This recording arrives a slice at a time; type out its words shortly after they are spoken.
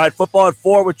All right, Football at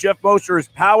 4 with Geoff Mosher is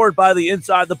powered by the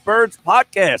Inside the Birds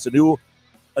podcast. A new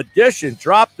edition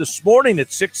dropped this morning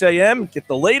at 6 a.m. Get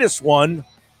the latest one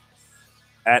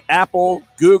at Apple,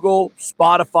 Google,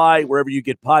 Spotify, wherever you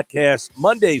get podcasts.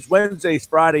 Mondays, Wednesdays,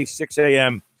 Fridays, 6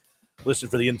 a.m. Listen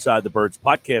for the Inside the Birds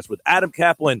podcast with Adam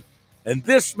Kaplan and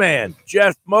this man,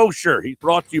 Geoff Mosher. He's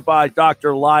brought to you by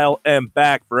Dr. Lyle M.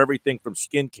 Back for everything from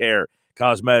skincare,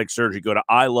 cosmetic surgery. Go to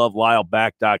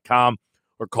ilovelyle.back.com.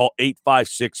 or call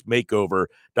 856-MAKEOVER.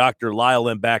 Dr. Lyle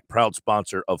M. Back, proud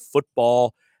sponsor of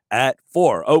Football at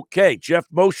 4. Okay, Geoff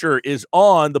Mosher is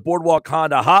on the Boardwalk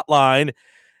Honda hotline,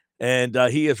 and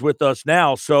he is with us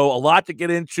now. So a lot to get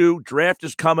into. Draft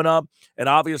is coming up, and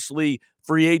obviously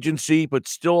free agency, but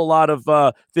still a lot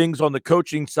of things on the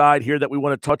coaching side here that we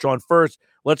want to touch on first.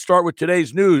 Let's start with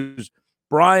today's news.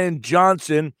 Brian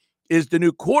Johnson is the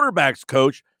new quarterbacks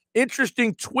coach.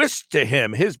 Interesting twist to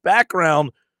him. His background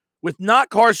with not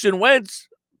Carson Wentz,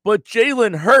 but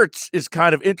Jalen Hurts is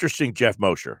kind of interesting, Geoff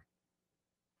Mosher.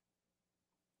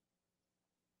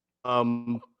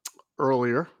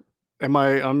 Earlier. Am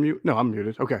I on mute? No, I'm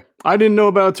muted. Okay. I didn't know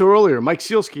about it till earlier. Mike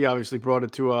Sealski obviously brought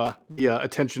it to the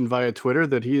attention via Twitter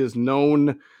that he has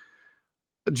known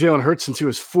Jalen Hurts since he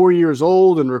was 4 years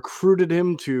old and recruited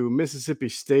him to Mississippi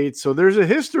State. So there's a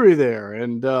history there.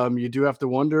 And you do have to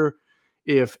wonder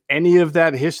if any of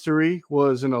that history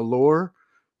was an allure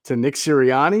to Nick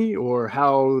Sirianni or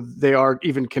how they are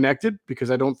even connected, because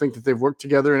I don't think that they've worked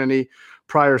together in any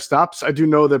prior stops. I do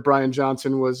know that Brian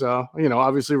Johnson was,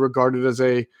 obviously regarded as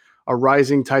a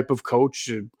rising type of coach.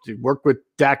 He worked with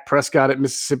Dak Prescott at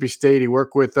Mississippi State. He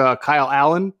worked with Kyle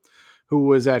Allen, who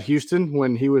was at Houston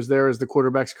when he was there as the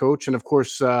quarterback's coach. And of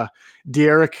course,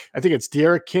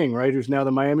 De'Aaron King, right? Who's now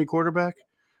the Miami quarterback.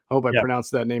 I hope I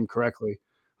pronounced that name correctly.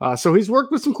 So he's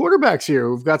worked with some quarterbacks here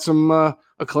who've got some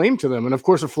acclaim to them. And of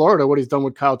course, in Florida, what he's done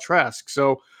with Kyle Trask.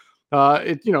 So,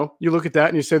 you look at that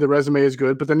and you say the resume is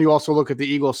good, but then you also look at the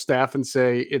Eagles staff and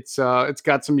say it's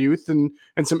got some youth and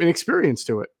some inexperience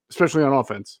to it, especially on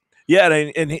offense. Yeah,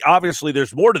 and obviously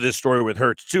there's more to this story with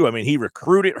Hurts too. I mean, he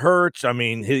recruited Hurts. I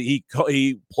mean, he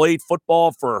played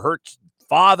football for Hurts'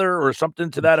 father or something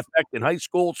to that effect in high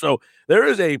school. So there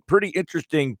is a pretty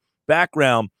interesting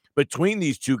background between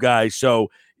these two guys. So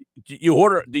do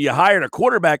you hire a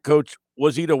quarterback coach?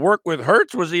 Was he to work with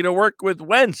Hurts? Was he to work with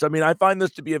Wentz? I mean, I find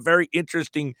this to be a very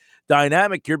interesting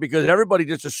dynamic here because everybody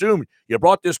just assumed you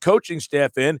brought this coaching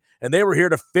staff in and they were here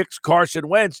to fix Carson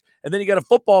Wentz. And then you got a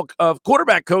football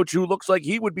quarterback coach who looks like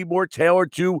he would be more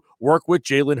tailored to work with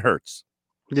Jalen Hurts.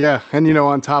 Yeah. And,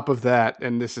 on top of that,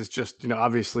 and this is just,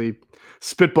 obviously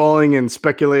spitballing and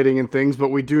speculating and things, but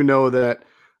we do know that,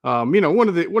 one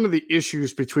of the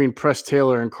issues between Press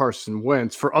Taylor and Carson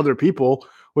Wentz for other people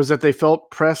was that they felt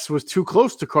Press was too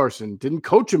close to Carson, didn't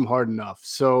coach him hard enough.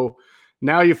 So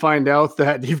now you find out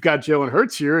that you've got Jalen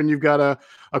Hurts here and you've got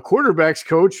a quarterback's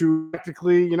coach who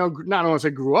practically, not want to say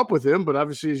grew up with him, but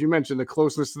obviously, as you mentioned, the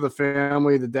closeness to the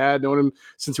family, the dad known him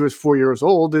since he was 4 years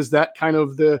old. Is that kind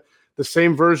of the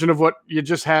same version of what you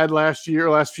just had last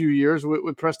few years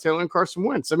with Press Taylor and Carson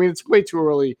Wentz? I mean, it's way too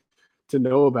early to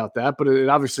know about that, but it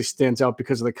obviously stands out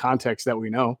because of the context that we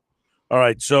know. All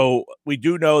right, so we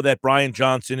do know that Brian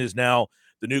Johnson is now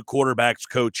the new quarterback's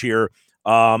coach here,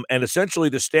 and essentially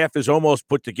the staff is almost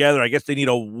put together. I guess they need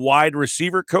a wide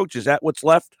receiver coach. Is that what's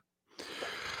left?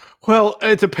 Well,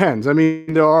 it depends. I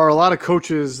mean, there are a lot of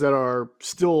coaches that are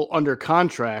still under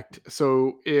contract.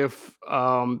 So if,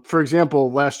 for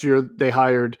example, last year they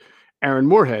hired Aaron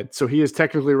Moorhead. So he is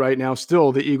technically right now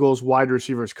still the Eagles wide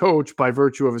receivers coach by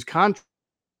virtue of his contract.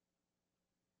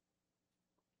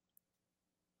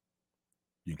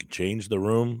 You can change the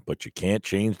room, but you can't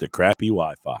change the crappy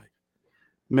Wi-Fi.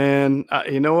 Man,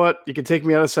 you know what? You can take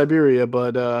me out of Siberia,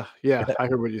 but yeah, I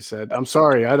heard what you said. I'm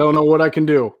sorry. I don't know what I can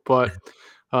do. But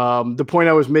the point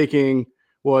I was making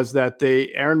was that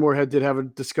Aaron Moorhead did have a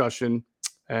discussion,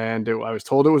 and I was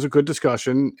told it was a good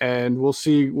discussion, and we'll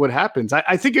see what happens.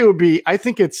 I think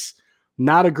it's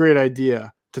not a great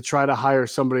idea to try to hire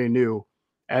somebody new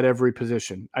at every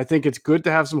position. I think it's good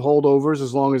to have some holdovers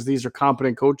as long as these are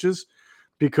competent coaches,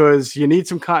 because you need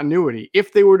some continuity.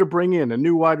 If they were to bring in a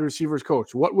new wide receivers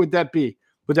coach, what would that be?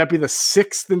 Would that be the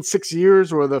 6th in 6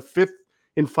 years or the 5th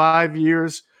in 5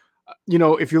 years?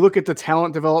 If you look at the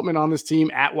talent development on this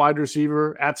team at wide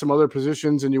receiver, at some other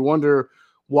positions, and you wonder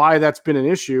why that's been an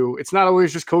issue, it's not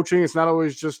always just coaching. It's not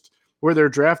always just where they're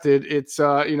drafted. It's,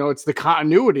 it's the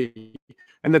continuity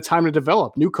and the time to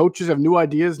develop. New coaches have new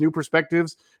ideas, new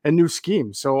perspectives, and new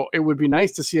schemes. So it would be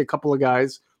nice to see a couple of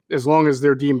guys, as long as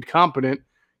they're deemed competent,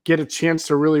 get a chance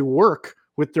to really work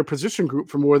with their position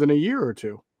group for more than a year or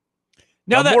two.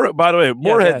 Now that, Moore, by the way, Yeah,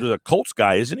 Moorhead's a Colts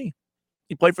guy, isn't he?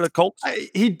 He played for the Colts.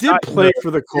 He did Not in play the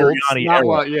for the Colts. Sirianni Not era.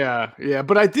 what, yeah.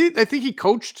 But I think he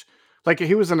coached. Like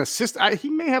he was an assistant. He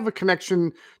may have a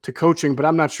connection to coaching, but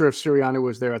I'm not sure if Sirianni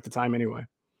was there at the time anyway.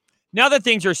 now that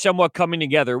things are somewhat coming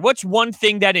together, what's one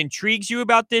thing that intrigues you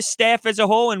about this staff as a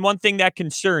whole, and one thing that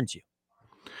concerns you?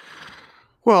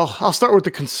 Well, I'll start with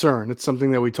the concern. It's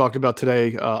something that we talked about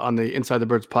today on the Inside the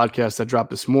Birds podcast that dropped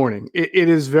this morning. It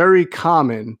is very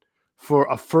common for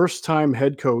a first-time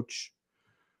head coach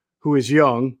who is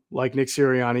young, like Nick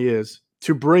Sirianni is,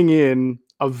 to bring in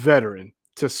a veteran,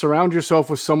 to surround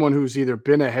yourself with someone who's either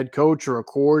been a head coach or a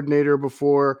coordinator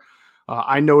before.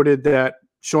 I noted that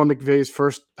Sean McVay's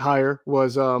first hire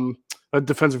was a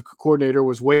defensive coordinator,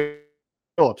 was Wade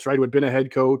Phillips, right, who had been a head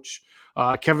coach.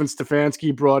 Kevin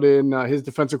Stefanski brought in his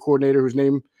defensive coordinator, whose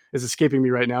name is escaping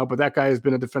me right now, but that guy has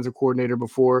been a defensive coordinator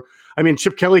before. I mean,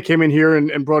 Chip Kelly came in here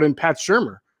and brought in Pat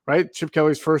Shurmur, right? Chip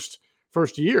Kelly's first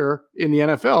year in the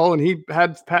NFL, and he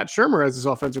had Pat Shurmur as his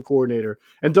offensive coordinator.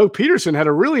 And Doug Peterson had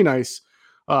a really nice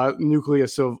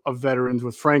nucleus of veterans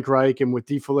with Frank Reich and with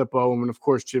DeFilippo and, of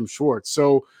course, Jim Schwartz.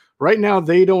 So right now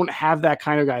they don't have that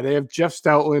kind of guy. They have Jeff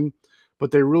Stoutland,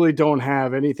 but they really don't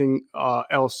have anything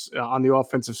else on the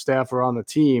offensive staff or on the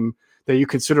team that you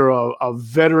consider a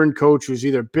veteran coach who's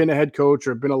either been a head coach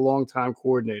or been a long-time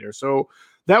coordinator. So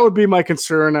that would be my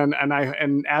concern.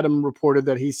 And Adam reported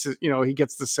that he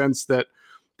gets the sense that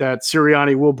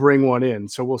Sirianni will bring one in.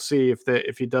 So we'll see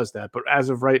if he does that. But as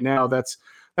of right now, that's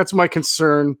my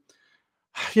concern.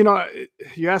 You know,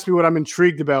 you asked me what I'm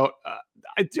intrigued about.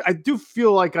 I do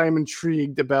feel like I'm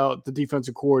intrigued about the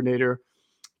defensive coordinator,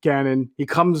 Gannon. He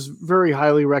comes very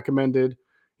highly recommended.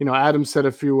 You know, Adam said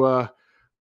a few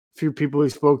people he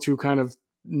spoke to kind of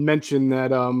mentioned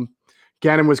that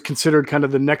Gannon was considered kind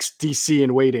of the next DC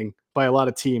in waiting by a lot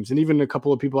of teams. And even a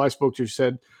couple of people I spoke to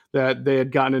said that they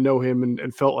had gotten to know him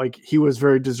and felt like he was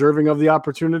very deserving of the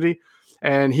opportunity.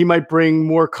 And he might bring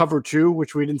more cover two,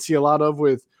 which we didn't see a lot of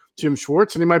with Jim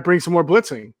Schwartz. And he might bring some more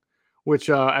blitzing, which,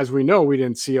 as we know, we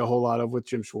didn't see a whole lot of with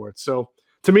Jim Schwartz. So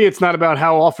to me, it's not about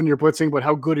how often you're blitzing, but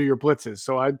how good are your blitzes.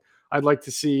 So I'd like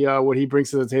to see what he brings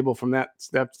to the table from that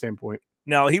standpoint.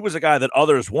 Now, he was a guy that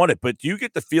others wanted, but do you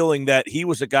get the feeling that he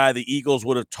was a guy the Eagles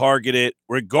would have targeted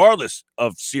regardless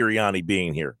of Sirianni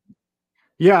being here?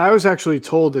 Yeah, I was actually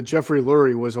told that Jeffrey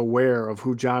Lurie was aware of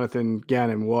who Jonathan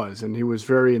Gannon was, and he was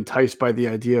very enticed by the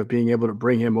idea of being able to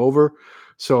bring him over.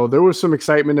 So there was some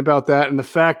excitement about that. And the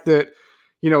fact that,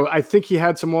 you know, I think he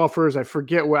had some offers. I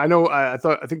forget what I know. I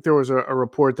think there was a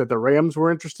report that the Rams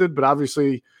were interested, but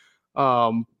obviously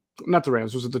not the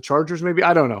Rams. Was it the Chargers? Maybe.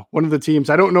 I don't know. One of the teams.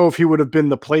 I don't know if he would have been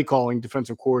the play calling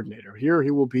defensive coordinator. Here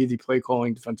he will be the play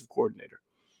calling defensive coordinator.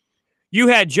 You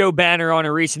had Joe Banner on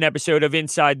a recent episode of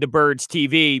Inside the Birds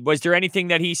TV. Was there anything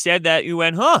that he said that you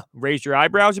went, raised your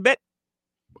eyebrows a bit?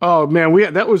 Oh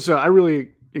man, that was I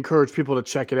really encourage people to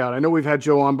check it out. I know we've had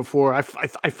Joe on before. I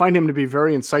find him to be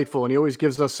very insightful, and he always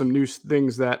gives us some new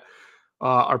things that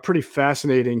are pretty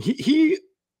fascinating. He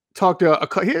talked he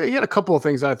had a couple of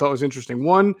things that I thought was interesting.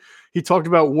 One, he talked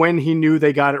about when he knew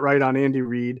they got it right on Andy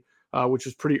Reid, which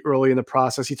was pretty early in the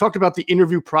process. He talked about the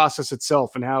interview process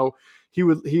itself and how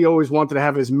he always wanted to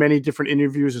have as many different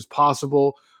interviews as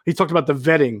possible. He talked about the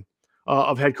vetting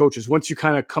of head coaches. Once you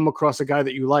kind of come across a guy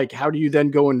that you like, how do you then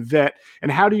go and vet?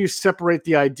 And how do you separate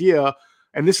the idea?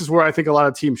 And this is where I think a lot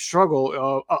of teams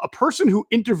struggle. A person who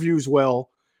interviews well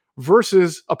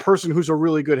versus a person who's a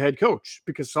really good head coach,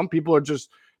 because some people are just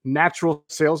natural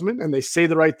salesmen and they say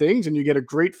the right things and you get a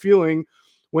great feeling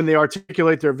when they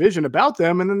articulate their vision about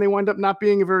them, and then they wind up not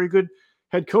being a very good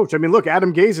head coach. I mean, look,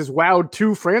 Adam Gase has wowed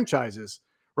 2 franchises,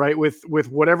 right, with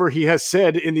whatever he has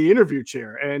said in the interview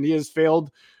chair, and he has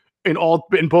failed in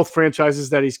both franchises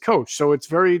that he's coached. So it's a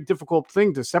very difficult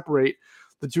thing to separate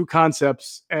the two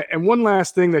concepts. And one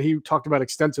last thing that he talked about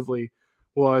extensively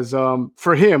was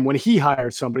for him, when he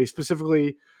hired somebody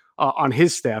specifically on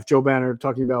his staff, Joe Banner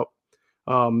talking about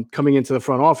coming into the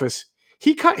front office,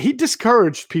 he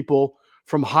discouraged people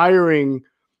from hiring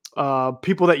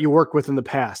people that you worked with in the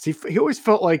past. He always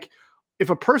felt like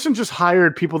if a person just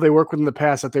hired people they worked with in the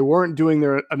past, that they weren't doing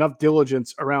their enough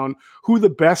diligence around who the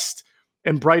best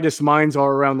and brightest minds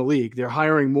are around the league. They're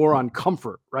hiring more on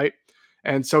comfort, right?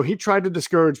 And so he tried to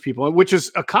discourage people, which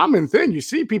is a common thing. You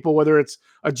see people, whether it's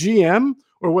a GM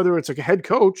or whether it's a head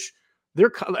coach,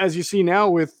 they're, as you see now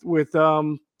with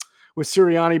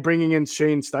Sirianni bringing in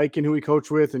Shane Steichen, who he coached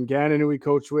with, and Gannon, who he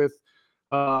coached with.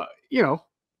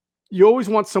 You always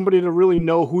want somebody to really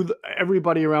know who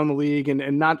everybody around the league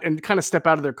and kind of step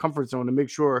out of their comfort zone and make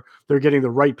sure they're getting the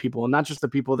right people and not just the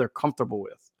people they're comfortable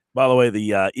with. By the way,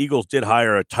 the Eagles did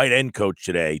hire a tight end coach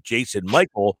today, Jason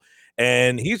Michael,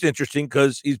 and he's interesting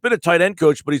because he's been a tight end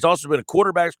coach, but he's also been a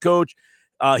quarterbacks coach.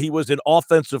 He was an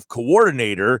offensive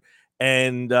coordinator,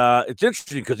 and it's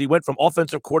interesting because he went from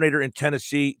offensive coordinator in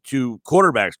Tennessee to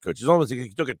quarterbacks coach. It's almost like he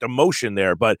took a demotion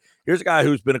there, but here's a guy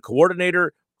who's been a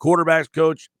coordinator, quarterbacks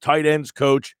coach, tight ends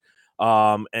coach,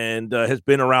 and has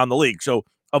been around the league. So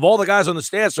of all the guys on the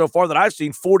staff so far that I've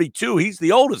seen, 42, he's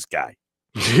the oldest guy.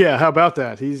 Yeah, how about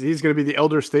that? He's going to be the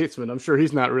elder statesman. I'm sure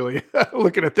he's not really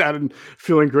looking at that and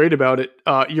feeling great about it.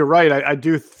 You're right. I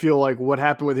do feel like what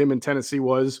happened with him in Tennessee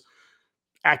was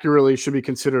accurately should be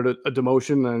considered a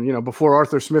demotion. And before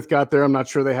Arthur Smith got there, I'm not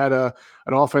sure they had an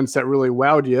offense that really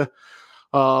wowed you.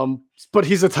 But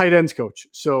he's a tight ends coach,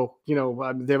 so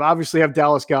they obviously have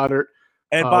Dallas Goedert.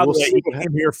 And by the way, he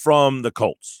came here from the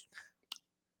Colts.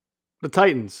 The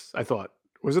Titans, I thought.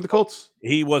 Was it the Colts?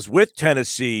 He was with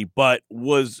Tennessee, but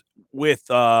was with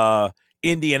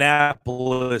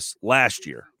Indianapolis last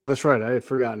year. That's right. I had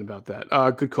forgotten about that.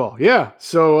 Good call. Yeah.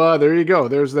 So there you go.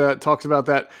 There's that. Talks about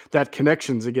that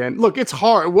connections again. Look, it's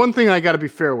hard. One thing I got to be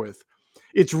fair with.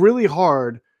 It's really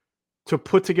hard to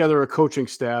put together a coaching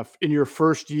staff in your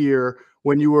first year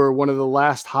when you were one of the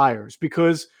last hires,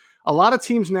 because a lot of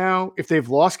teams now, if they've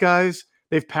lost guys,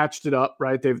 they've patched it up,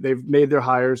 right? They've made their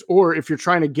hires. Or if you're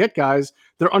trying to get guys,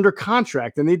 they're under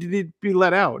contract and they need to be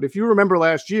let out. If you remember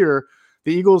last year,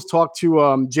 the Eagles talked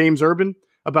to James Urban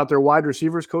about their wide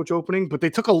receivers coach opening, but they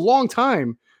took a long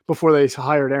time before they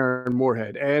hired Aaron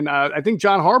Moorhead. And I think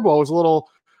John Harbaugh was a little,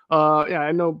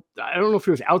 I don't know if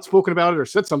he was outspoken about it or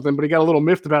said something, but he got a little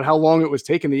miffed about how long it was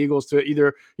taking the Eagles to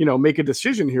either, make a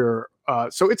decision here.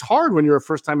 So it's hard when you're a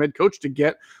first-time head coach to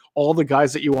get all the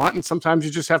guys that you want. And sometimes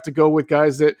you just have to go with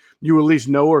guys that you at least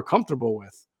know or comfortable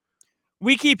with.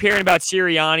 We keep hearing about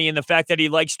Sirianni and the fact that he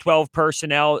likes 12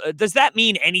 personnel. Does that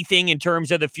mean anything in terms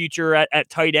of the future at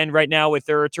tight end right now with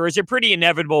Ertz, or is it pretty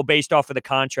inevitable based off of the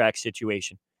contract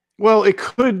situation? Well, it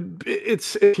could.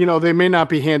 They may not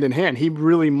be hand in hand. He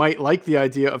really might like the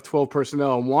idea of 12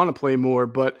 personnel and want to play more.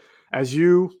 But as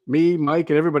you, me,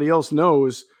 Mike, and everybody else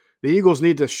knows, the Eagles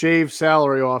need to shave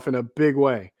salary off in a big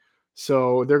way.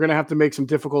 So they're going to have to make some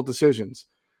difficult decisions.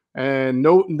 And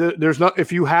there's not,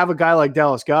 if you have a guy like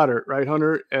Dallas Goedert, right,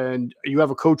 Hunter, and you have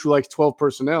a coach who likes 12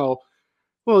 personnel,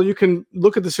 well, you can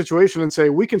look at the situation and say,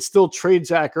 we can still trade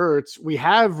Zach Ertz. We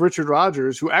have Richard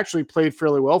Rodgers, who actually played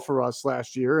fairly well for us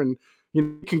last year, and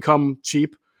you can come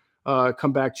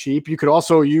back cheap. You could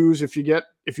also use, if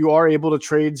you are able to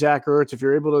trade Zach Ertz, if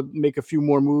you're able to make a few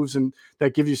more moves and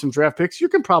that gives you some draft picks, you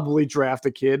can probably draft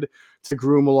a kid to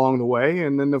groom along the way.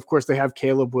 And then, of course, they have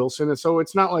Caleb Wilson. And so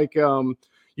it's not like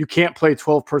you can't play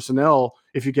 12 personnel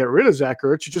if you get rid of Zach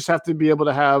Ertz. You just have to be able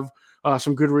to have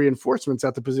some good reinforcements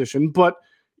at the position. But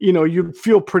you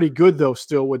feel pretty good, though,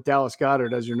 still with Dallas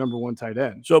Goedert as your number one tight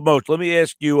end. So, Moach, let me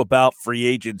ask you about free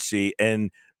agency.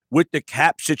 And with the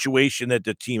cap situation that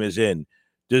the team is in,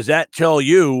 does that tell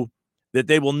you that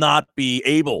they will not be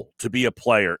able to be a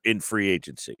player in free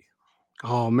agency?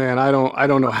 Oh, man, I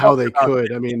don't know how they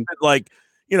could. I mean,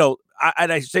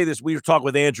 I say this, we were talking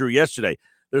with Andrew yesterday.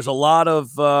 There's a lot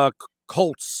of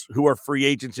Colts who are free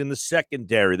agents in the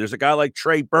secondary. There's a guy like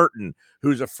Trey Burton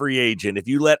who's a free agent. If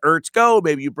you let Ertz go,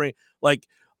 maybe you bring,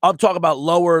 I'm talking about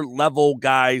lower level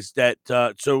guys that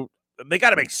so they got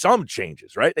to make some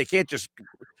changes, right? They can't just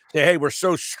say, hey, we're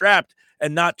so strapped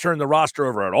and not turn the roster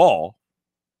over at all.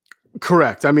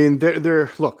 Correct. I mean,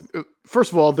 look,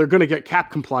 first of all, they're going to get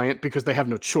cap compliant because they have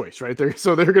no choice, right? They're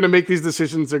going to make these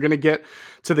decisions. They're going to get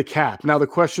to the cap. Now, the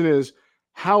question is,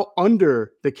 how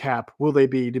under the cap will they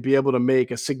be to be able to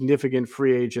make a significant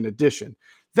free agent addition?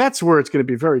 That's where it's going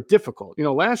to be very difficult.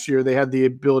 Last year they had the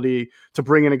ability to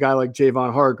bring in a guy like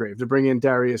Javon Hargrave, to bring in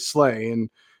Darius Slay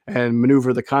and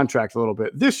maneuver the contract a little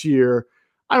bit. This year,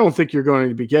 I don't think you're going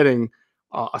to be getting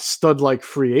a stud-like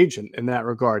free agent in that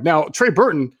regard. Now, Trey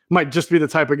Burton might just be the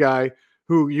type of guy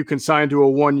who you can sign to a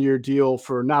one-year deal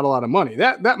for not a lot of money.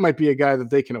 That might be a guy that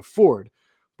they can afford.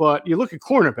 But you look at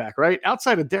cornerback, right?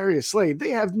 Outside of Darius Slade,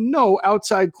 they have no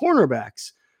outside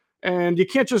cornerbacks. And you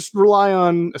can't just rely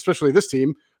on, especially this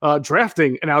team,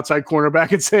 drafting an outside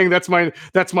cornerback and saying, that's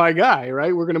my guy,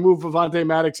 right? We're going to move Avonte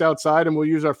Maddox outside and we'll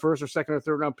use our first or second or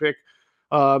third round pick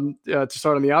to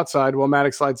start on the outside while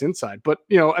Maddox slides inside. But,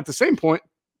 at the same point,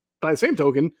 by the same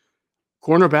token,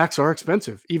 cornerbacks are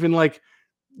expensive. Even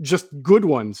just good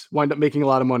ones wind up making a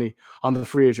lot of money on the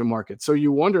free agent market. So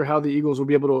you wonder how the Eagles will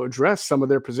be able to address some of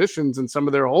their positions and some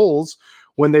of their holes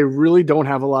when they really don't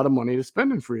have a lot of money to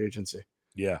spend in free agency.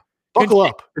 Yeah. Buckle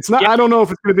up. It's not, I don't know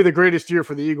if it's going to be the greatest year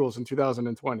for the Eagles in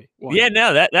 2020. Yeah,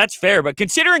 no, that's fair. But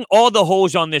considering all the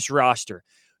holes on this roster,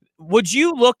 would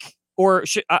you look, or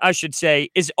I should say,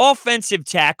 is offensive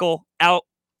tackle out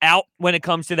when it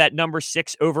comes to that number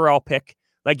 6 overall pick?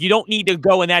 Like, you don't need to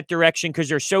go in that direction because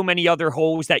there's so many other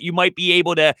holes that you might be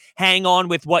able to hang on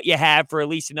with what you have for at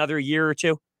least another year or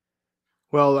two.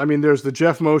 Well, I mean, there's the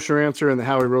Geoff Mosher answer and the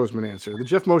Howie Roseman answer. The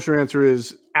Geoff Mosher answer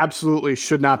is absolutely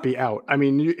should not be out. I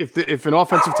mean, if an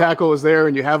offensive tackle is there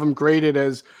and you have him graded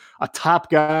as a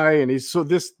top guy and he's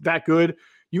that good,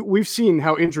 we've seen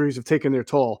how injuries have taken their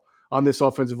toll on this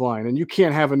offensive line, and you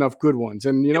can't have enough good ones.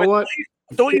 And you know what?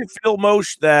 Don't you feel,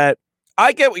 Moshe, that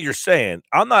I get what you're saying.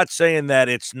 I'm not saying that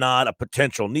it's not a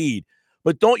potential need,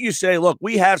 but don't you say, look,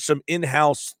 we have some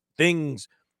in-house things.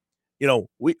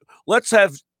 Let's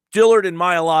have Dillard and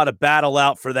Mailata battle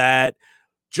out for that.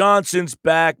 Johnson's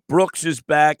back. Brooks is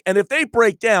back. And if they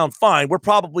break down, fine. We're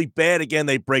probably bad again.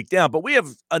 They break down. But we have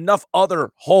enough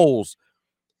other holes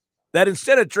that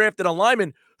instead of drafting a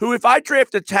lineman, who if I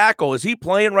draft a tackle, is he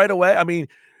playing right away? I mean,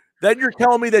 then you're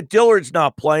telling me that Dillard's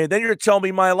not playing. Then you're telling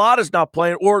me Mailata's not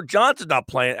playing or Johnson's not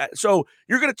playing. So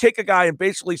you're going to take a guy and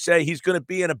basically say he's going to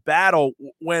be in a battle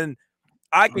when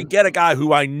I can get a guy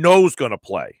who I know is going to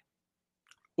play.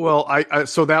 Well,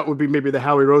 so that would be maybe the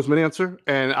Howie Roseman answer,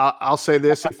 and I'll say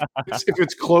this: if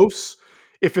it's close,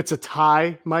 if it's a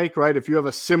tie, Mike, right? If you have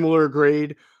a similar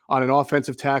grade on an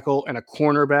offensive tackle and a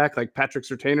cornerback like Patrick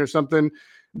Surtain or something,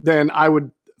 then I would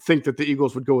think that the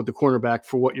Eagles would go with the cornerback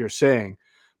for what you're saying.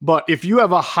 But if you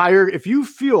have if you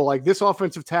feel like this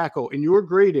offensive tackle in your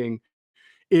grading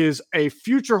is a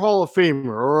future Hall of Famer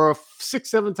or a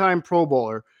 6-7-time Pro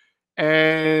Bowler,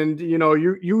 and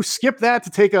you skip that to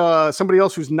take somebody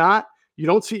else who's not,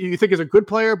 you think is a good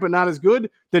player but not as good,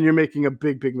 then you're making a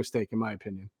big mistake in my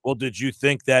opinion. Well, did you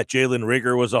think that Jalen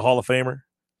Rigger was a Hall of Famer?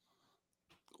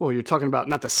 Well, you're talking about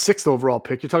not the 6th overall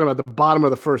pick. You're talking about the bottom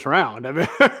of the first round. I mean,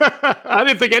 I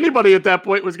didn't think anybody at that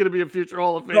point was going to be a future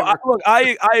Hall of Famer. No,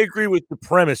 I agree with the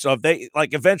premise of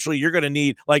eventually you're going to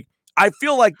need, I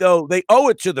feel like, though, they owe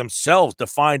it to themselves to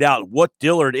find out what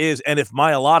Dillard is and if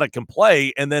Mailata can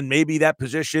play, and then maybe that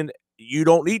position you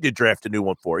don't need to draft a new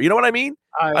one for. You know what I mean?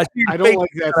 I don't like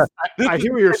that. I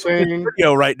hear what you're saying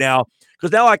right now,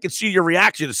 because now I can see your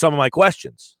reaction to some of my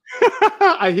questions.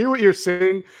 I hear what you're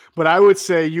saying, but I would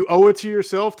say you owe it to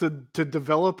yourself to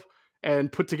develop and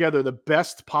put together the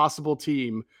best possible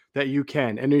team that you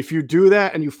can. And if you do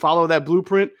that and you follow that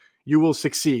blueprint, you will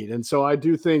succeed. And so I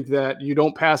do think that you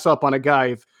don't pass up on a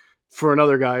guy for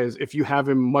another guy if you have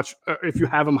him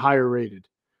higher rated.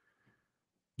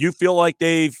 You feel like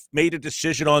they've made a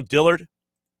decision on Dillard?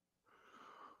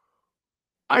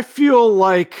 I feel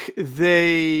like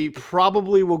they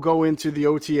probably will go into the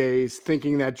OTAs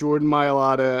thinking that Jordan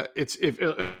Mailata,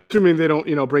 assuming they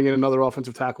don't, bring in another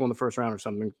offensive tackle in the first round or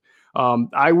something.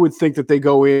 I would think that they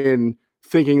go in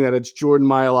thinking that it's Jordan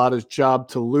Mailata's job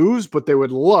to lose, but they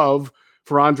would love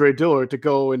for Andre Dillard to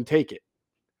go and take it.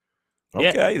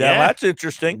 Okay, that's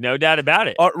interesting. No doubt about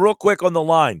it. Real quick on the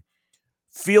line,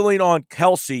 feeling on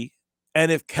Kelsey, and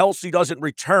if Kelsey doesn't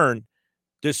return,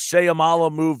 does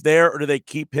Seumalo move there, or do they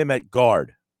keep him at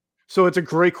guard? So it's a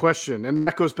great question, and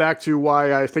that goes back to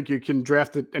why I think you can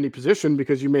draft at any position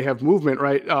because you may have movement,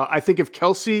 right? I think if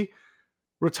Kelsey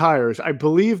retires, I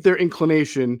believe their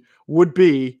inclination would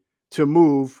be to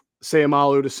move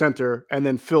Seumalo to center and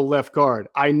then fill left guard.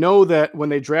 I know that when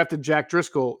they drafted Jack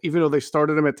Driscoll, even though they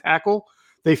started him at tackle,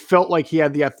 they felt like he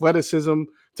had the athleticism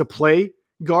to play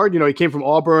guard. He came from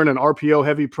Auburn, an RPO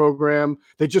heavy program.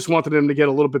 They just wanted him to get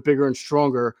a little bit bigger and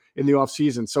stronger in the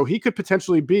offseason. So he could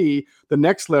potentially be the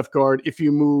next left guard if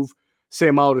you move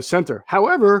Seumalo to center.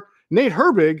 However, Nate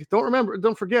Herbig,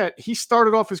 don't forget, he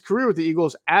started off his career with the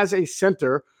Eagles as a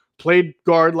center, played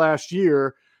guard last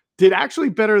year, did actually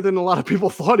better than a lot of people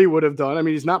thought he would have done. I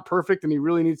mean, he's not perfect and he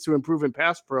really needs to improve in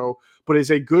pass pro, but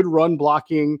is a good run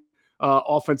blocking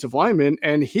offensive lineman.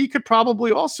 And he could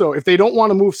probably also, if they don't want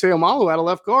to move Seumalo out of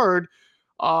left guard,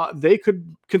 they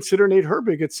could consider Nate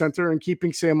Herbig at center and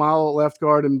keeping Seumalo at left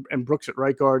guard and Brooks at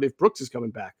right guard if Brooks is coming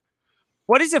back.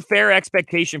 What is a fair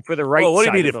expectation for the right side? What do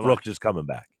you mean if line? Brooks is coming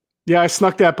back? Yeah, I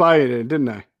snuck that by you, didn't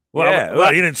I?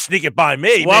 Well, you didn't sneak it by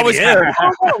me.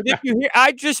 Did you hear?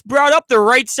 I just brought up the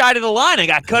right side of the line. I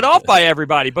got cut off by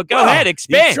everybody. But go ahead,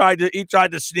 expand. He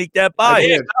tried to sneak that by.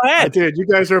 Go ahead. I did. You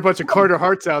guys are a bunch of Carter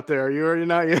Harts out there. You're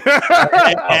not.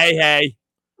 Hey.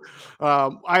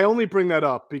 I only bring that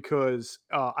up because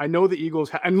I know the Eagles.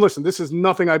 And listen, this is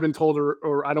nothing I've been told,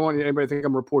 or I don't want anybody to think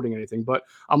I'm reporting anything. But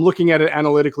I'm looking at it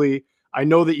analytically. I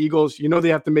know the Eagles. They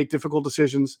have to make difficult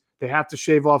decisions. They have to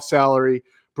shave off salary.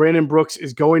 Brandon Brooks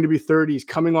is going to be 30. He's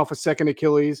coming off a second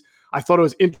Achilles. I thought it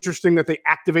was interesting that they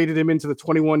activated him into the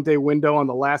 21-day window on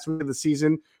the last week of the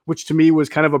season, which to me was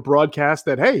kind of a broadcast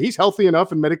that, hey, he's healthy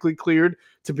enough and medically cleared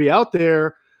to be out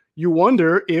there. You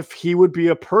wonder if he would be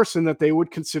a person that they would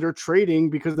consider trading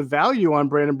because the value on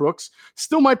Brandon Brooks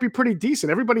still might be pretty decent.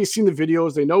 Everybody's seen the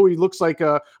videos. They know he looks like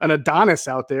an Adonis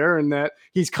out there and that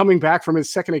he's coming back from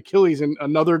his second Achilles and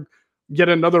yet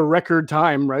another record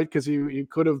time, right? Because he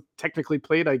could have technically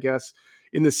played, I guess,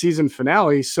 in the season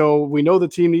finale. So we know the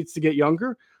team needs to get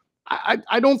younger.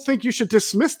 I don't think you should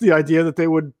dismiss the idea that they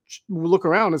would look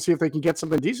around and see if they can get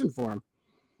something decent for him.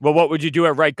 Well, what would you do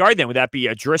at right guard then? Would that be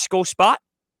a Driscoll spot?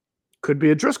 Could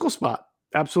be a Driscoll spot.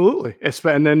 Absolutely.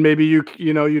 And then maybe you'd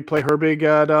play Herbig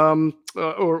at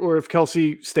or if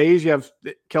Kelsey stays, you have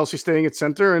Kelsey staying at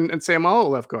center and Sam Howell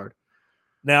left guard.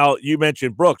 Now, you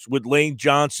mentioned Brooks. Would Lane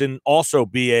Johnson also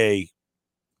be a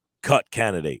cut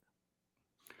candidate?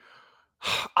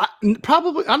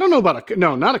 Probably. I don't know about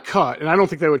not a cut. And I don't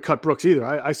think they would cut Brooks either.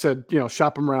 I said,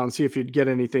 shop him around and see if you'd get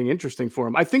anything interesting for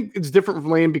him. I think it's different from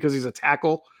Lane because he's a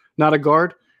tackle, not a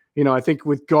guard. I think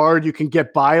with guard, you can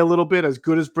get by a little bit as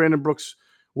good as Brandon Brooks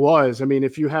was. I mean,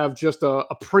 if you have just a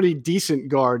pretty decent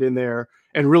guard in there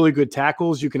and really good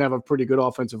tackles, you can have a pretty good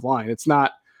offensive line. It's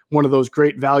not one of those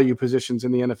great value positions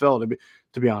in the NFL,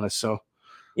 to be honest. So,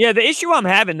 yeah, the issue I'm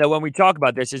having, though, when we talk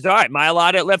about this is, all right,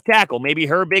 Mailata at left tackle, maybe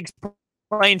Herbig's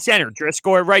playing center,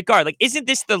 Driscoll at right guard. Like, isn't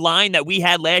this the line that we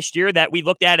had last year that we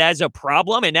looked at as a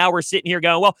problem? And now we're sitting here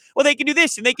going, well, they can do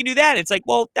this and they can do that. It's like,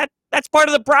 well, that's part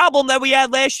of the problem that we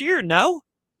had last year, no?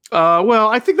 Well,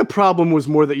 I think the problem was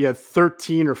more that you had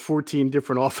 13 or 14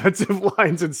 different offensive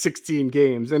lines in 16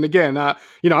 games. And again, I'm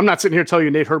not sitting here telling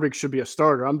you Nate Herbig should be a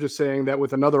starter. I'm just saying that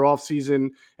with another offseason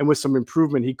and with some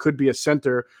improvement, he could be a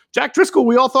center. Jack Driscoll,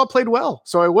 we all thought played well.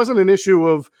 So it wasn't an issue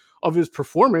of his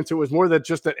performance. It was more that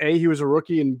just that A, he was a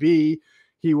rookie, and B,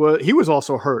 he was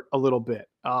also hurt a little bit.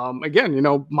 Again,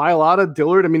 Mailata,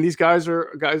 Dillard, I mean, these guys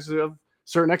are guys who have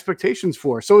certain expectations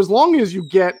for. So as long as you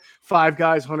get 5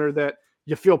 guys, Hunter, that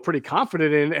you feel pretty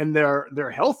confident in and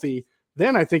they're healthy,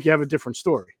 then I think you have a different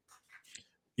story.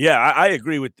 Yeah, I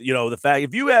agree with, the fact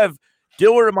if you have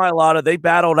Dillard and Mailata, they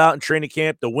battled out in training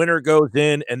camp, the winner goes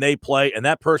in and they play, and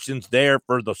that person's there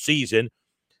for the season.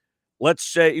 Let's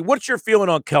say, what's your feeling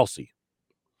on Kelsey?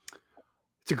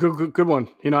 It's a good one.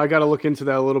 I got to look into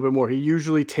that a little bit more. He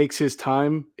usually takes his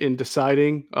time in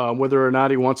deciding whether or not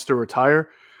he wants to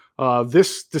retire.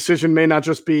 This decision may not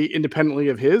just be independently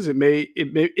of his.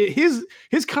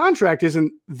 His contract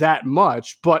isn't that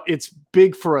much, but it's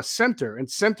big for a center, and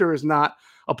center is not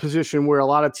a position where a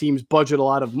lot of teams budget a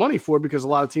lot of money for because a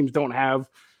lot of teams don't have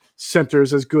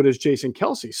centers as good as Jason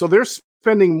Kelsey. So they're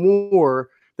spending more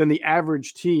than the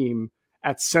average team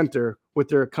at center with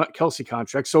their Kelsey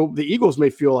contract. So the Eagles may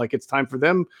feel like it's time for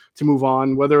them to move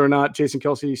on, whether or not Jason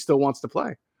Kelsey still wants to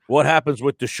play. What happens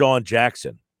with Deshaun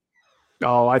Jackson?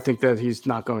 Oh, I think that he's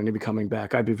not going to be coming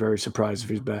back. I'd be very surprised if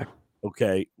he's back.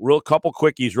 Okay, couple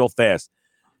quickies real fast.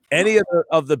 Any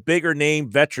of the bigger name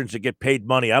veterans that get paid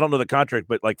money, I don't know the contract,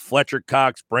 but like Fletcher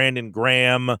Cox, Brandon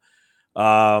Graham,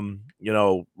 Rodney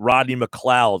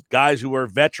McLeod, guys who are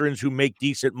veterans who make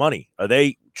decent money.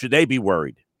 Should they be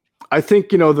worried? I think,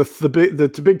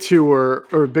 the big two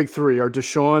or big three are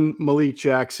Deshaun, Malik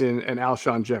Jackson, and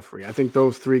Alshon Jeffrey. I think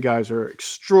those 3 guys are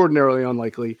extraordinarily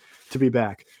unlikely to be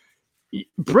back.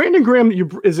 Brandon Graham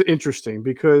is interesting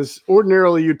because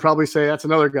ordinarily you'd probably say that's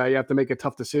another guy you have to make a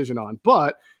tough decision on,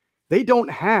 but they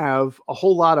don't have a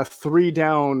whole lot of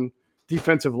 3-down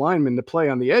defensive linemen to play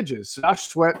on the edges. Josh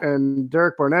Sweat and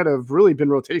Derek Barnett have really been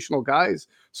rotational guys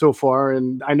so far,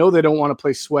 and I know they don't want to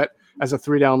play Sweat as a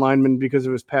 3-down lineman because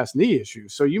of his past knee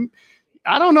issues. So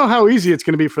I don't know how easy it's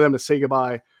going to be for them to say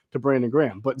goodbye to Brandon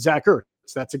Graham, but Zach Ertz,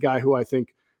 that's a guy who I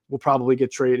think will probably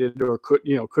get traded or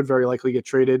could very likely get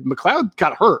traded. McLeod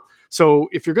got hurt. So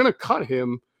if you're going to cut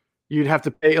him, you'd have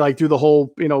to pay, do the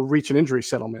whole, reach an injury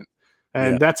settlement.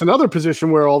 And that's another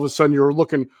position where all of a sudden you're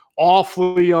looking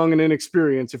awfully young and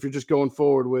inexperienced if you're just going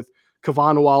forward with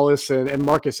Kevon Wallace and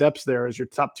Marcus Epps there as your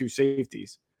top 2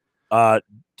 safeties.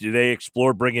 Do they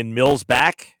explore bringing Mills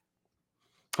back?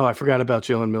 Oh, I forgot about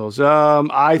Jalen Mills.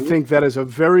 I think that is a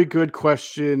very good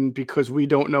question because we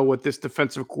don't know what this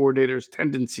defensive coordinator's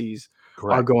tendencies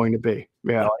are going to be.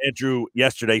 Yeah. Andrew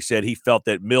yesterday said he felt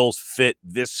that Mills fit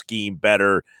this scheme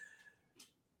better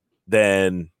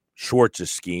than Schwartz's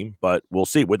scheme, but we'll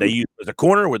see. Would they use him as a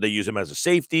corner? Would they use him as a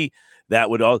safety?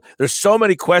 There's so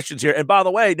many questions here. And by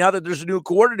the way, now that there's a new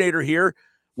coordinator here,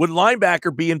 would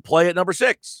linebacker be in play at number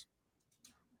 6?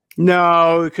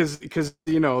 No, because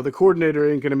the coordinator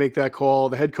ain't going to make that call.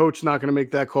 The head coach not going to make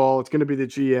that call. It's going to be the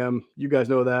GM. You guys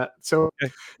know that. So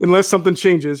Okay. unless something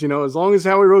changes, as long as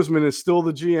Howie Roseman is still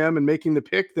the GM and making the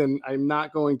pick, then I'm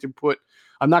not going to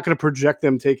project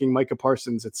them taking Micah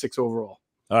Parsons at 6 overall.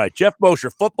 All right, Geoff Mosher,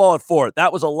 football at 4.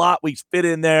 That was a lot we fit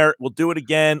in there. We'll do it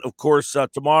again, of course,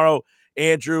 tomorrow.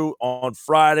 Andrew, on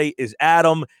Friday is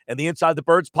Adam, and the Inside the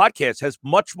Birds podcast has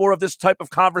much more of this type of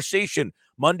conversation.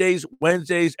 Mondays,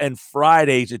 Wednesdays, and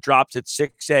Fridays. It drops at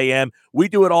 6 a.m. We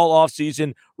do it all off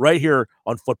season right here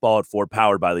on Football at 4,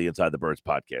 powered by the Inside the Birds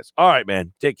podcast. All right,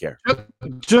 man. Take care.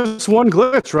 Just one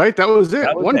glitch, right? That was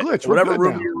it. One glitch. Whatever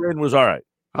room you're in was all right.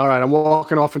 All right, I'm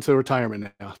walking off into retirement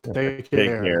now. Take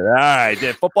care. All right.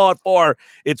 Football at 4.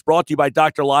 It's brought to you by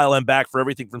Dr. Lyle M. Back for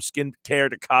everything from skin care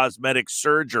to cosmetic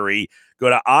surgery. Go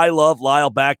to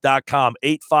ilovelyle.back.com.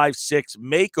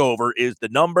 856-MAKEOVER is the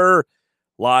number.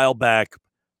 Lyle Back,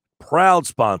 proud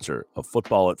sponsor of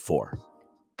Football at 4.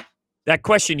 That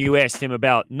question you asked him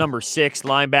about number 6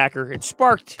 linebacker, it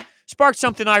sparked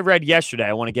something I read yesterday.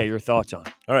 I want to get your thoughts on.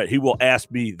 All right. He will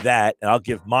ask me that, and I'll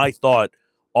give my thought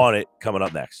on it coming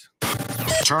up next.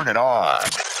 Turn it on.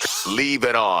 Leave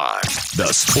it on.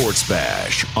 The Sports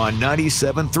Bash on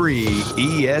 97.3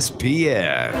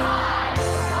 ESPN.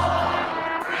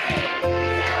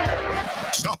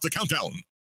 Stop the countdown.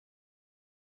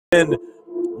 And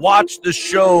watch the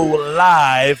show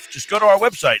live. Just go to our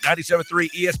website,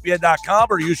 973ESPN.com,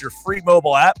 or use your free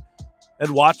mobile app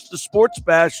and watch the Sports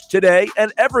Bash today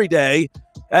and every day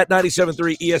at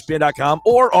 973ESPN.com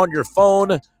or on your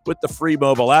phone with the free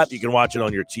mobile app. You can watch it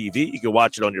on your TV. You can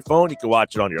watch it on your phone. You can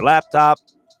watch it on your laptop.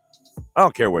 I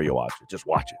don't care where you watch it. Just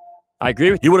watch it. I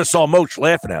agree with you. You would have saw Moach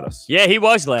laughing at us. Yeah, he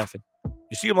was laughing.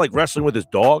 You see him like wrestling with his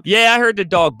dog? Yeah, I heard the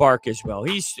dog bark as well.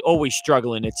 He's always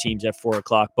struggling, it seems, at 4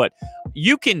 o'clock. But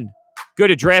you can go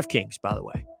to DraftKings, by the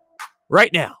way,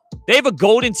 right now. They have a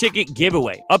golden ticket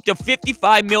giveaway, up to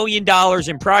 $55 million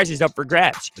in prizes up for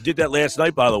grabs. I did that last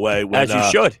night, by the way. When, as you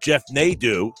should. Jeff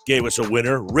Nadeau gave us a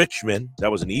winner, Richmond.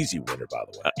 That was an easy winner, by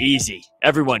the way. Easy.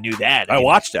 Everyone knew that. I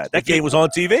watched that. That game was on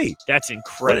TV. That's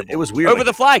incredible. It was weird. Over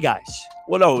the fly, guys.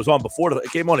 Well, no, it was on before.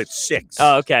 It came on at 6.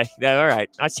 Oh, okay. Yeah, all right.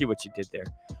 I see what you did there.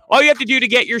 All you have to do to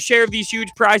get your share of these huge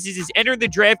prizes is enter the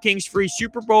DraftKings free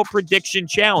Super Bowl prediction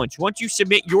challenge. Once you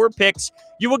submit your picks,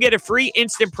 you will get a free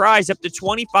instant prize up to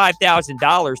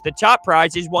 $25,000. The top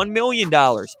prize is $1 million.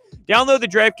 Download the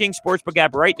DraftKings Sportsbook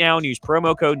app right now and use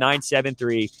promo code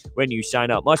 973 when you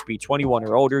sign up. Must be 21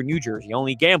 or older. New Jersey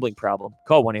only. Gambling problem?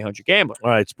 Call 1-800-GAMBLER.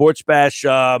 All right, Sports Bash.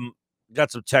 Got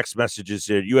some text messages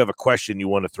here. You have a question you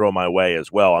want to throw my way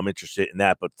as well. I'm interested in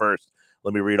that. But first,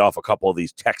 let me read off a couple of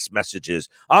these text messages.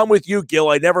 I'm with you, Gil.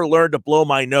 I never learned to blow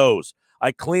my nose.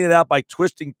 I clean it out by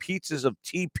twisting pieces of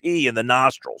TP in the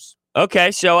nostrils.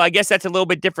 Okay, so I guess that's a little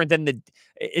bit different than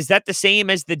is that the same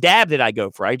as the dab that I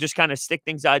go for? I just kind of stick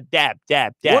things out, dab.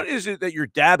 What is it that you're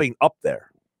dabbing up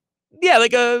there? Yeah,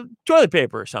 like a toilet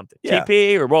paper or something. Yeah.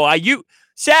 TP or,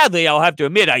 sadly, I'll have to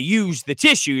admit I use the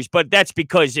tissues, but that's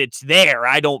because it's there.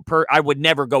 I would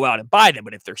never go out and buy them,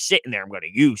 but if they're sitting there, I'm going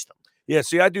to use them. Yeah,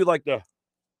 see, I do like the...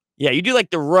 Yeah, you do like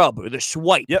the rub or the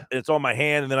swipe. Yep, it's on my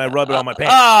hand, and then I rub it on my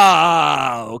pants.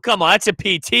 Oh, come on. That's a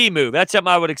PT move. That's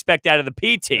something I would expect out of the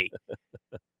PT.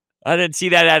 I didn't see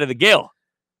that out of the Gill.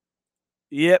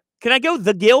 Yep. Can I go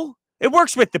the Gill? It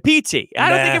works with the PT. I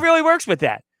don't think it really works with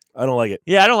that. I don't like it.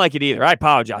 Yeah, I don't like it either. I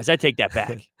apologize. I take that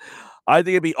back. I think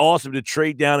it'd be awesome to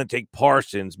trade down and take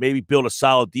Parsons, maybe build a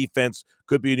solid defense.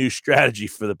 Could be a new strategy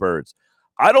for the Birds.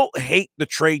 I don't hate the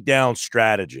trade down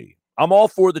strategy. I'm all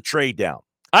for the trade down.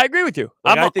 I agree with you.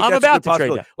 Like, I'm about to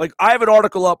trade down. Like, I have an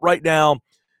article up right now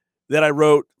that I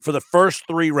wrote for the first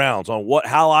 3 rounds on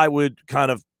how I would kind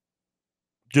of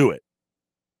do it.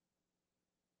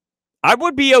 I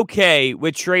would be okay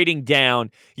with trading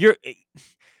down.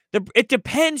 It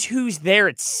depends who's there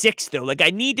at 6, though. Like, I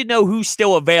need to know who's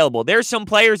still available. There's some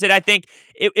players that I think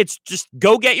it's just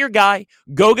go get your guy,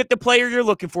 go get the player you're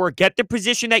looking for, get the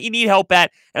position that you need help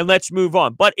at, and let's move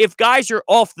on. But if guys are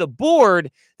off the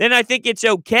board, then I think it's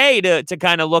okay to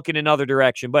kind of look in another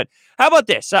direction. But how about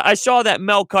this? I saw that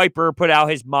Mel Kiper put out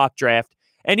his mock draft,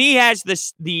 and he has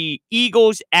the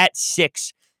Eagles at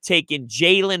 6 taking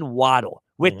Jalen Waddle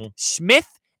with Smith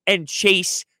and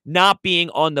Chase not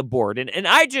being on the board. And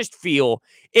I just feel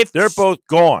if they're both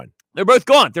gone. They're both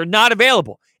gone. They're not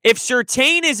available. If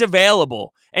Surtain is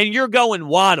available and you're going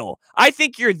Waddle, I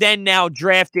think you're then now